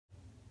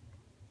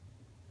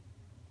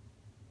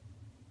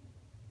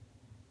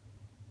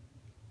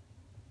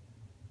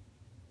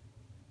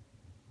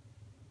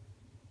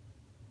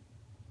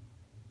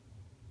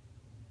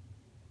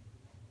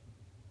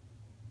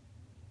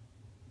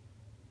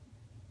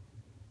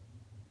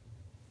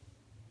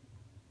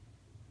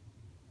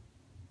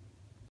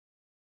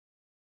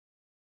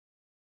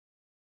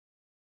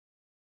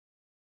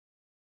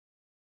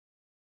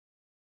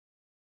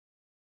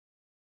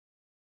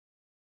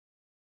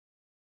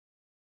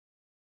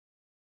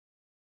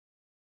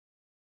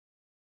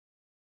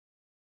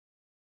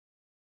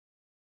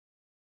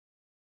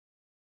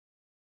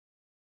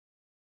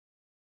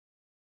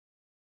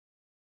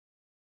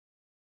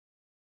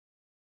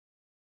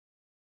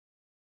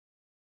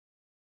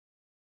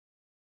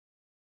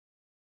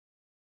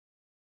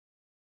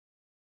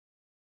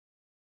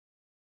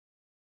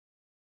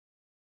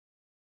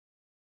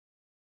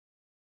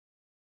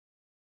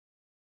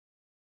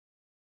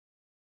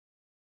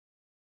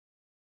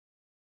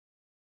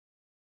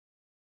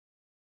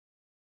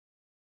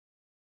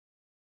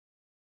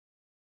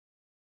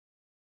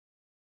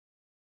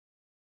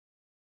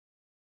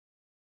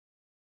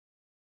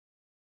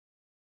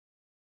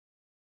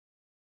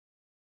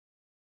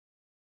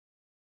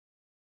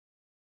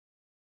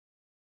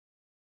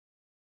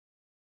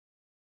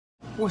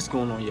What's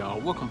going on, y'all?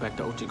 Welcome back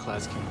to Ultra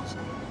Class Kennels.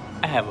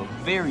 I have a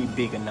very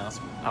big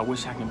announcement. I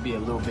wish I can be a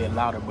little bit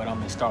louder, but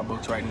I'm in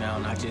Starbucks right now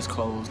and I just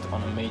closed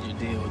on a major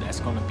deal that's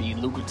going to be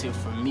lucrative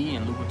for me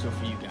and lucrative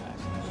for you guys.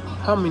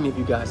 How many of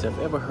you guys have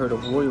ever heard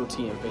of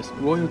royalty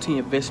investment? Royalty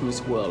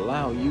investments will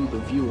allow you, the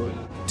viewer,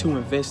 to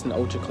invest in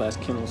Ultra Class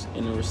Kennels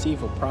and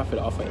receive a profit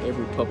off of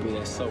every puppy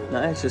that's sold.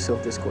 Now ask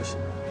yourself this question.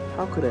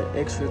 How could an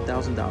extra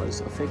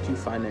 $1,000 affect you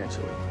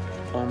financially?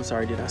 Oh, I'm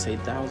sorry, did I say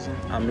 1,000?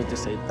 I meant to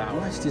say 1,000.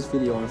 Watch this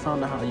video and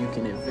find out how you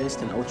can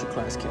invest in Ultra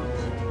Class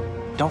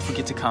Kennels. Don't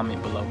forget to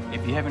comment below.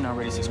 If you haven't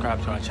already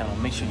subscribed to our channel,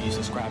 make sure you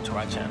subscribe to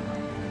our channel.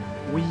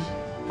 We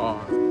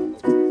are